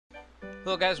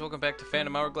Hello guys, welcome back to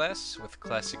Phantom Hourglass with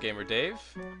Classic Gamer Dave.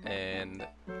 And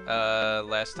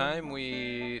last time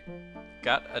we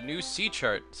got a new sea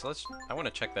chart, so I want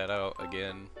to check that out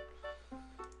again.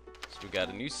 So we got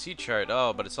a new sea chart.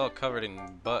 Oh, but it's all covered in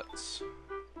butts.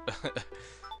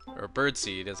 Or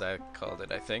birdseed as I called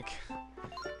it, I think.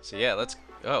 So yeah,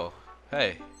 oh,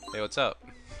 hey, what's up?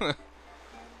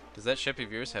 Does that ship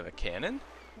of yours have a cannon?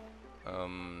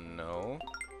 No.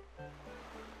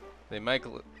 They make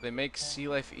sea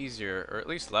life easier, or at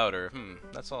least louder.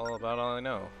 That's all I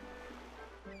know.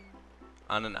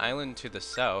 On an island to the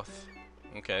south.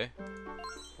 Okay.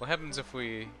 What happens if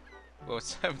we...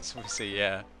 What happens if we say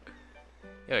yeah?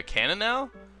 You have a cannon now?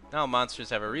 Now monsters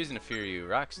have a reason to fear you.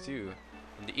 Rocks too.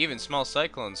 And even small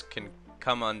cyclones can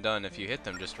come undone if you hit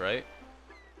them just right.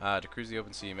 To cruise the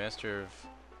open sea, master of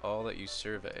all that you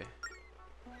survey.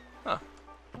 Huh.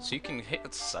 So you can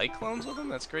hit cyclones with them?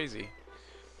 That's crazy.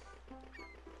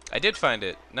 I did find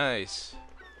it. Nice.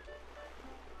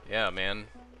 Yeah, man.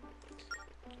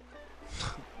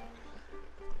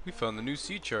 We found the new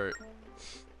sea chart.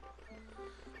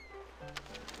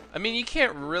 I mean, you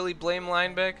can't really blame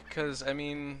Linebeck, because, I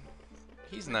mean,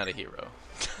 he's not a hero.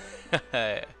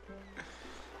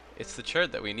 It's the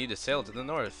chart that we need to sail to the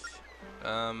north.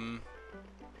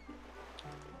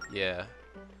 Yeah.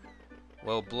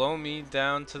 Well, blow me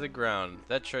down to the ground.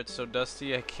 That chart's so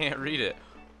dusty I can't read it.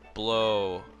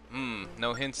 Blow.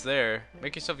 No hints there.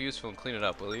 Make yourself useful and clean it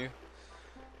up, will you?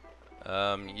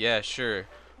 Yeah, sure.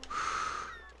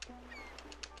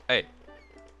 Hey.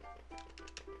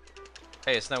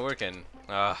 Hey, it's not working.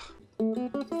 Ah.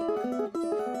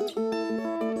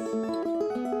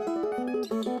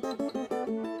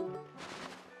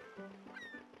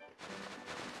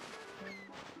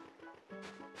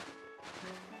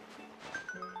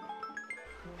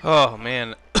 Oh,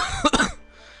 man.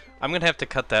 I'm gonna have to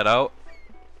cut that out.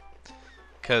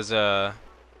 Cause,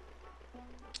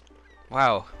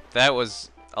 wow, that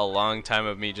was a long time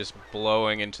of me just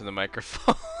blowing into the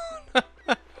microphone.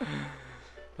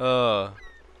 Oh.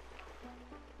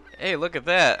 Hey, look at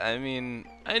that. I mean,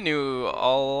 I knew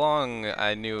all along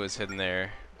I knew it was hidden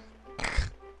there.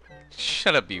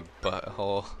 Shut up, you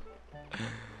butthole.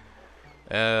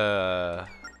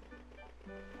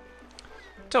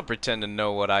 Don't pretend to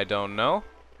know what I don't know.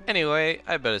 Anyway,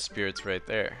 I bet a spirit's right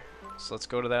there. So let's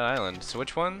go to that island. So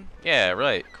which one? Yeah,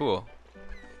 right. Cool.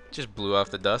 Just blew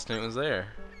off the dust and it was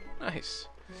there. Nice.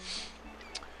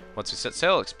 Once we set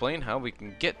sail, explain how we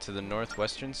can get to the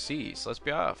northwestern sea. So let's be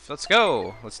off. Let's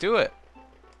go. Let's do it.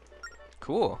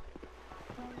 Cool.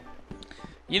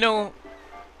 You know,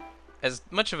 as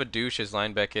much of a douche as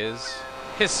Linebeck is,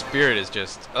 his spirit is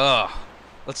just, ugh.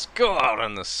 Let's go out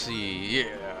on the sea.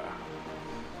 Yeah.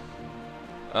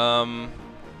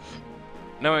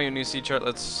 Knowing a new sea chart,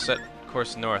 let's set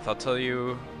course north. I'll tell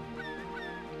you.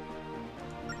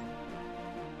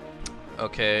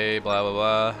 Okay, blah blah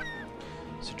blah.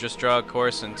 So just draw a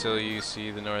course until you see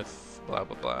the north, blah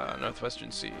blah blah, northwestern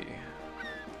sea.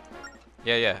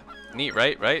 Yeah. Neat,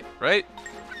 right?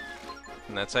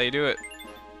 And that's how you do it.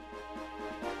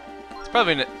 It's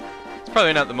probably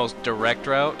not the most direct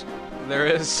route there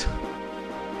is.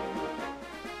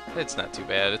 It's not too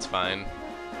bad. It's fine.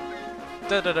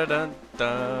 Da da da da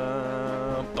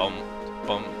da. Bum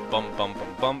bum bum bum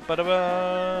bum bum ba da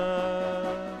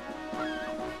ba.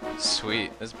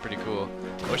 Sweet, that's pretty cool.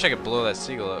 I wish I could blow that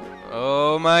seagull up.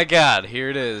 Oh my god, here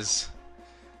it is.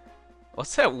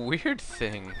 What's that weird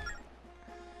thing?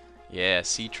 Yeah,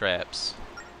 sea traps.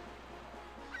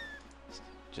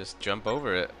 Just jump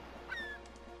over it.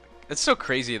 It's so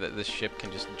crazy that this ship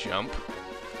can just jump.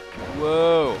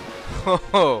 Whoa!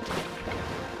 Whoa!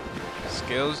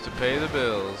 Skills to pay the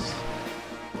bills.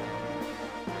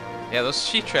 Yeah, those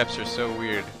sea traps are so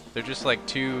weird. They're just like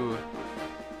two,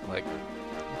 like,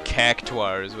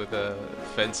 cactuars with a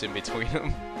fence in between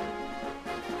them.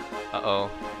 Uh-oh.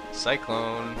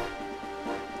 Cyclone.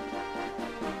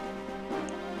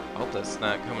 I hope that's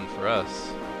not coming for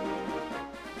us.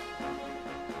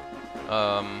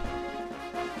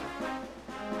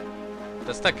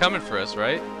 That's not coming for us,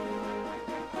 right?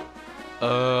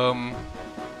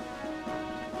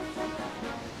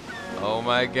 Oh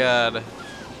my god.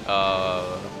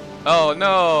 Oh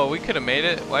no, we could have made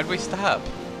it. Why'd we stop?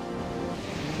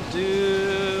 Dude.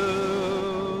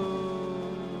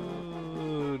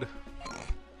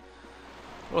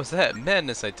 What was that?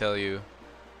 Madness, I tell you.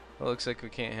 Well, looks like we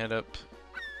can't head up.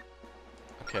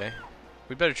 Okay.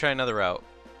 We'd better try another route.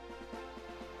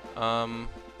 Well,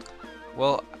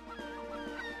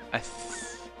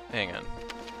 hang on.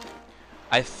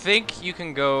 I think you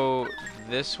can go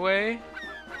this way.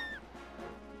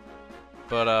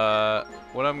 But,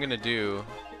 what I'm gonna do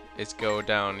is go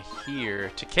down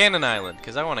here to Cannon Island,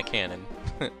 because I want a cannon.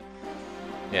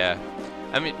 Yeah.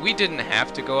 I mean, we didn't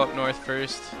have to go up north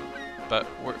first, but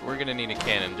we're gonna need a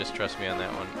cannon, just trust me on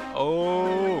that one.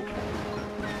 Oh!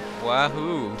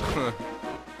 Wahoo!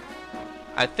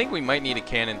 I think we might need a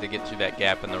cannon to get through that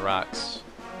gap in the rocks.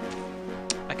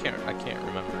 I can't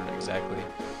remember exactly.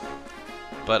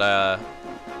 But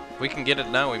we can get it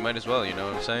now, we might as well, you know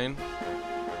what I'm saying?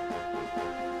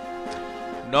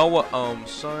 Know what I'm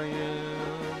saying?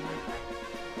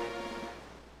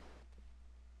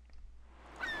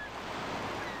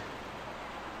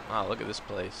 Wow, look at this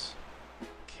place.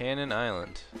 Cannon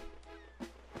Island.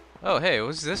 Oh, hey,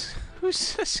 who's this?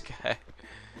 Who's this guy?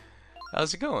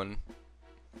 How's it going?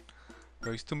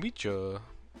 Nice to meet ya.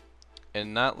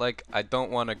 And not like I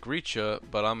don't want to greet ya,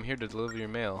 but I'm here to deliver your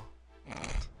mail.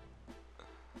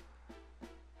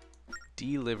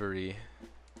 Delivery.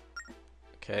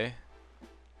 Okay.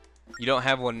 You don't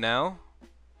have one now?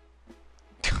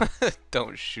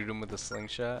 Don't shoot him with a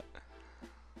slingshot.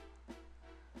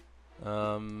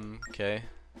 Okay.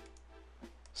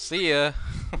 See ya.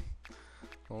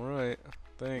 Alright.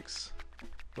 Thanks.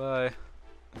 Bye.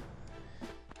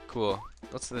 Cool.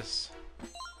 What's this?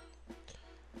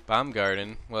 Bomb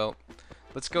garden. Well,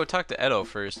 let's go talk to Edo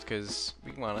first, because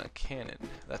we want a cannon.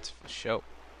 That's for show.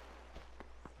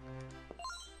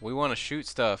 We want to shoot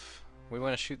stuff. We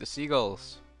want to shoot the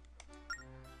seagulls.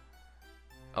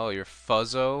 Oh, you're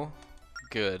Fuzzo?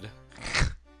 Good.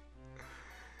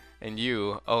 And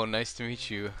you? Oh, nice to meet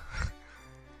you.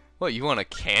 What, you want a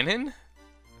cannon?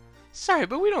 Sorry,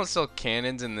 but we don't sell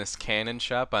cannons in this cannon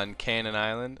shop on Cannon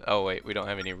Island. Oh, wait, we don't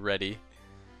have any ready.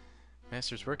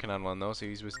 Master's working on one, though, so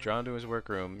he's withdrawn to his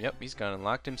workroom. Yep, he's gone and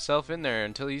locked himself in there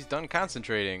until he's done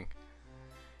concentrating.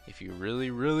 If you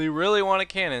really, really, really want a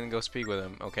cannon, go speak with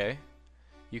him, okay?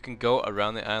 You can go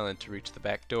around the island to reach the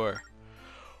back door.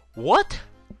 What?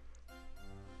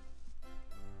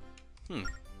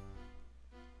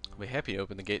 I'll be happy to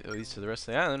open the gate that leads to the rest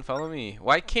of the island. Follow me.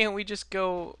 Why can't we just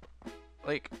go,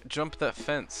 like, jump that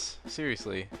fence?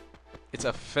 Seriously. It's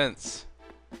a fence.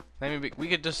 I mean, we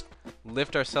could just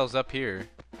lift ourselves up here.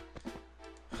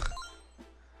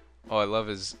 Oh, I love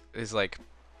his like,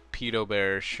 pedo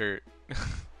bear shirt.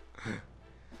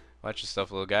 Watch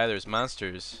yourself, little guy. There's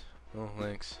monsters. Oh,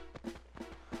 thanks.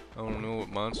 I don't know what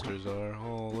monsters are.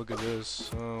 Oh, look at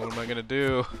this. Oh, what am I gonna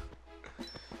do?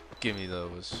 Give me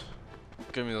those.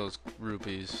 Give me those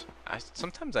rupees.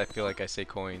 Sometimes I feel like I say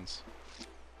coins.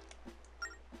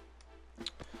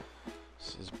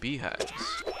 This is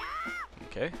beehives.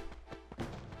 Okay.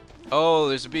 Oh,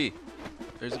 there's a bee.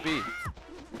 There's a bee.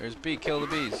 There's a bee. Kill the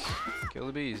bees. Kill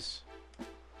the bees.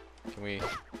 Can we...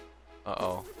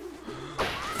 Uh-oh.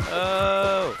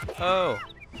 Oh! Oh!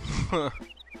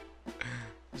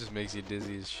 It just makes you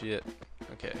dizzy as shit.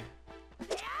 Okay.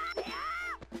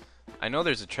 I know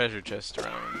there's a treasure chest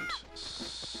around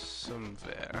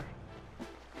somewhere.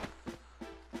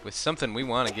 With something we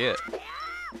want to get.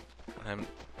 I'm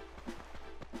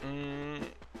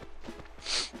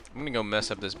gonna go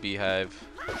mess up this beehive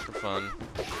for fun.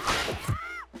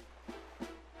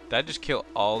 Did I just kill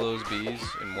all those bees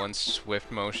in one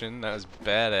swift motion? That was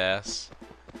badass.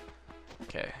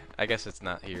 Okay, I guess it's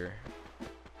not here.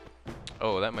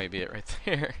 Oh, that might be it right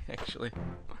there, actually.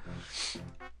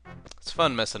 It's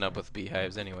fun messing up with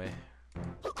beehives anyway.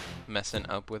 Messing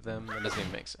up with them? That doesn't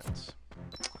even make sense.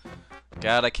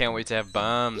 God, I can't wait to have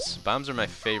bombs. Bombs are my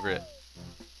favorite.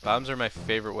 Bombs are my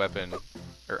favorite weapon,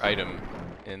 or item,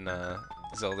 in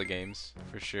Zelda games,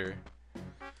 for sure.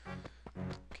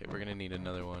 Okay, we're gonna need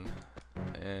another one.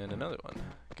 And another one.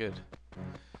 Good.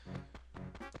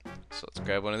 So let's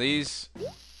grab one of these.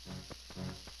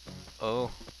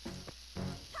 Oh.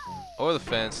 Over the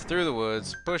fence, through the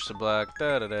woods, push the block,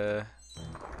 da-da-da.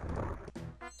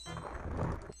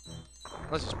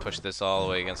 Let's just push this all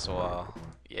the way against the wall.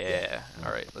 Yeah.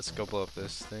 Alright, let's go blow up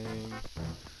this thing.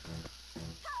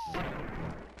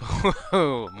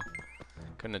 Boom!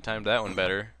 Couldn't have timed that one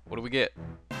better. What do we get?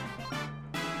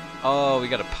 Oh, we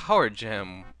got a power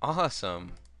gem.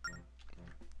 Awesome.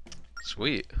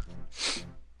 Sweet.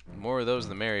 The more of those,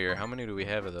 the merrier. How many do we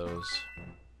have of those?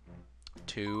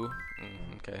 2.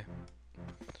 Okay.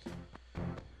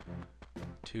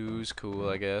 2's cool,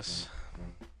 I guess.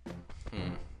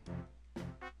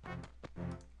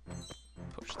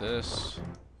 Push this.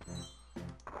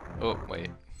 Oh, wait.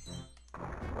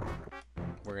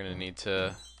 We're gonna need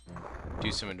to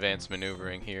do some advanced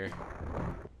maneuvering here.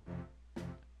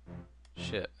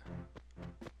 Shit.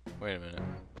 Wait a minute.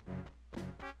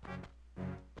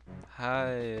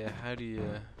 How do you...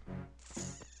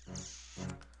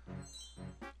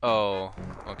 Oh,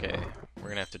 okay. We're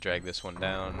gonna have to drag this one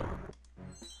down.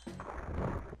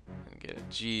 And get it.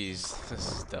 Jeez, this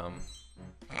is dumb.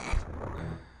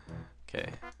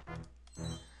 Okay.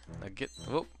 Now get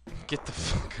the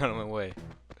fuck out of my way.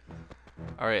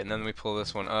 Alright, and then we pull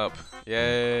this one up.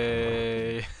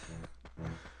 Yay!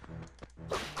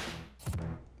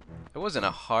 It wasn't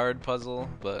a hard puzzle,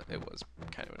 but it was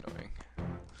kind of annoying.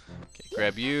 Okay,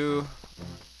 grab you.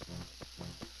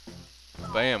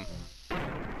 Bam!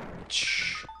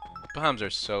 Bombs are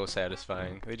so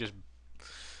satisfying. They just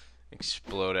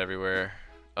explode everywhere.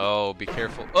 Oh, be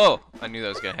careful. Oh! I knew that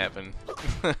was gonna happen.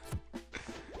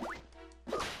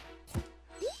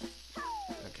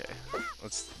 Okay,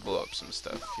 let's blow up some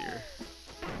stuff here.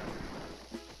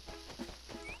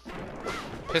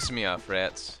 Piss me off,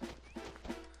 rats.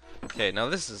 Okay, now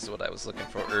this is what I was looking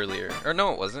for earlier. Or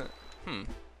no, it wasn't.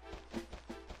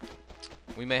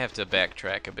 We may have to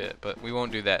backtrack a bit, but we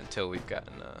won't do that until we've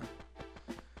gotten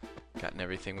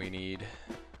everything we need.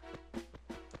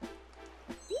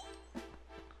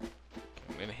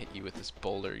 I'm gonna hit you with this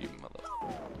boulder, you mother.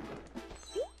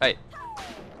 Hey!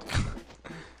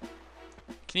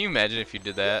 Can you imagine if you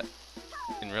did that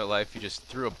in real life? You just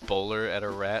threw a boulder at a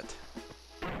rat?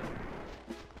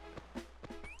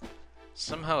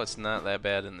 Somehow it's not that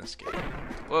bad in this game.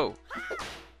 Whoa!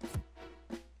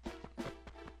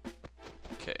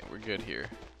 Okay, we're good here.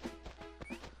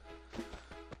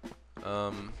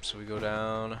 So we go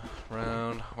down,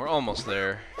 around. We're almost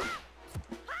there.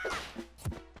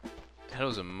 That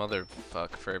was a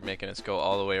motherfuck for making us go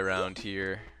all the way around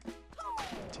here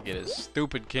to get his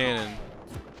stupid cannon,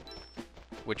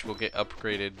 which will get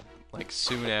upgraded like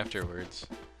soon afterwards.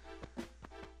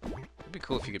 It'd be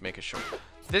cool if you could make a short.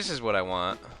 This is what I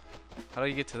want. How do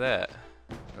you get to that?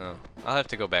 Oh, I'll have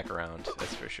to go back around.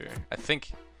 That's for sure. I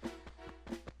think.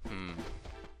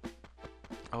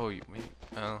 Oh, you mean?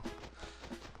 Oh.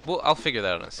 Well, I'll figure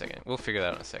that out in a second. We'll figure that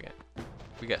out in a second.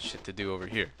 We got shit to do over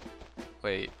here.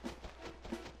 Wait.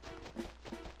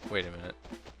 Wait a minute.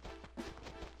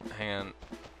 Hang on.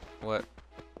 What?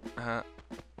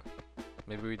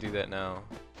 Maybe we do that now.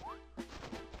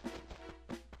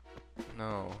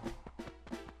 No.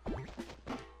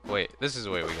 Wait, this is the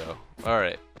way we go.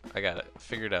 Alright, I got it.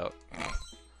 Figured out.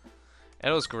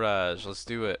 Edo's garage, let's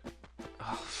do it.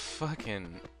 Oh,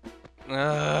 fucking.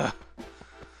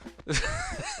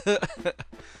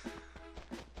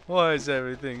 Why is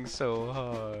everything so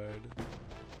hard?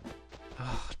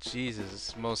 Oh,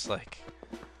 Jesus, most like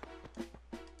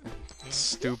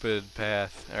stupid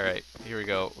path. Alright, here we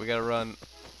go. We gotta run.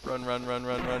 Run, run, run,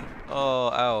 run, run. Oh,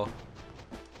 ow.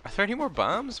 Are there any more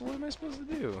bombs? What am I supposed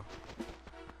to do?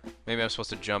 Maybe I'm supposed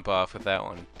to jump off with that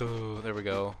one. Boo, there we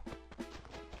go.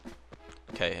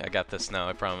 Okay, I got this now,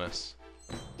 I promise.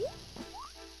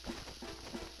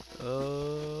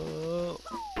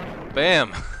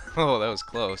 Bam! Oh, that was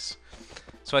close.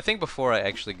 So I think before I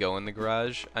actually go in the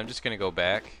garage, I'm just gonna go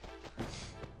back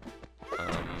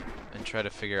and try to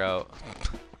figure out.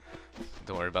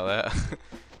 Don't worry about that.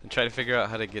 And try to figure out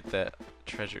how to get that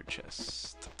treasure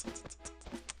chest.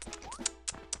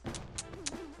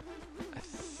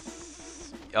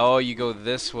 Oh, you go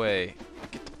this way.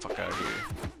 Get the fuck out of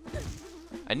here.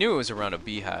 I knew it was around a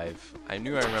beehive. I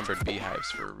knew I remembered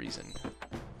beehives for a reason.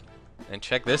 And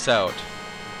check this out.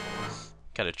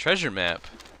 Got a treasure map.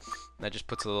 That just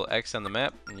puts a little X on the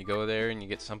map, and you go there and you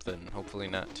get something. Hopefully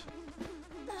not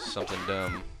something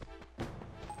dumb.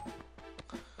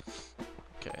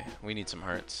 Okay, we need some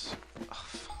hearts. Oh,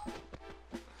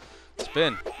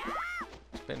 spin!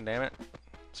 Spin, damn it.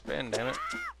 Spin, damn it.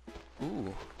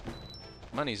 Ooh.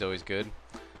 Money's always good.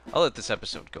 I'll let this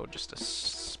episode go just a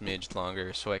smidge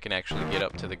longer so I can actually get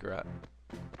up to the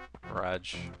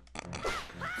garage.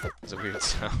 That's a weird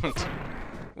sound.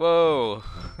 Whoa!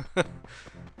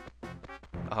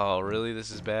 Oh, really?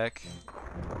 This is back?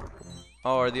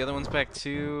 Oh, are the other ones back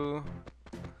too?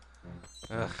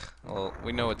 Ugh. Well,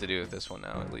 we know what to do with this one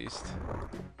now, at least.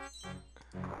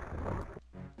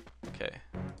 Okay.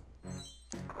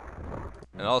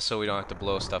 And also, we don't have to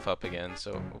blow stuff up again,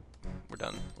 so we're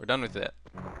done. We're done with that.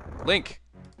 Link!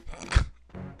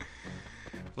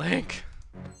 Link!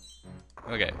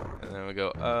 Okay, and then we go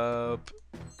up,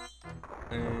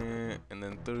 and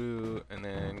then through, and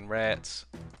then rats.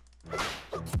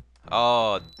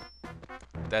 Oh,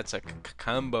 that's a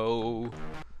combo.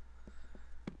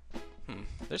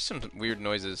 There's some weird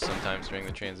noises sometimes during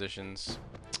the transitions.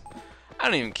 I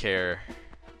don't even care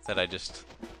that I just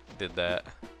did that.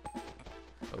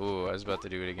 Oh, I was about to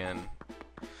do it again.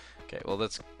 Okay, well,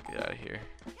 let's get out of here.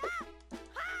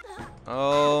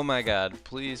 Oh my god,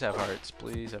 please have hearts.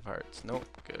 Please have hearts. Nope,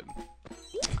 good.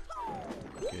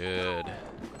 Good.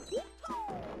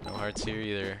 No hearts here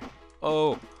either.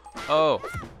 Oh! Oh!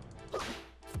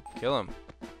 Kill him.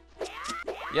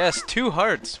 Yes, 2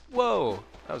 hearts! Whoa!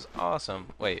 That was awesome.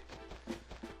 Wait.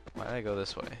 Why did I go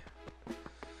this way?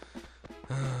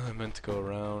 I meant to go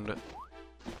around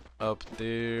up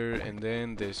there and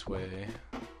then this way.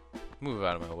 Move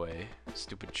out of my way.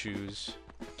 Stupid shoes.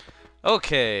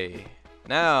 Okay.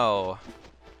 Now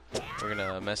we're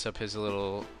gonna mess up his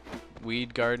little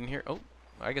weed garden here. Oh,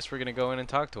 I guess we're gonna go in and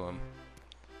talk to him.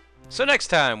 So next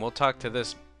time we'll talk to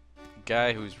this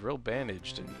guy who's real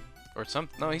bandaged and or some.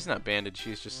 No, he's not bandaged.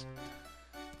 He's just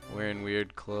wearing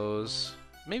weird clothes.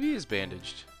 Maybe he's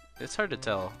bandaged. It's hard to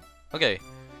tell. Okay.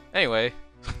 Anyway,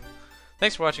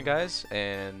 thanks for watching, guys,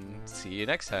 and see you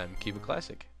next time. Keep it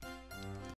classic.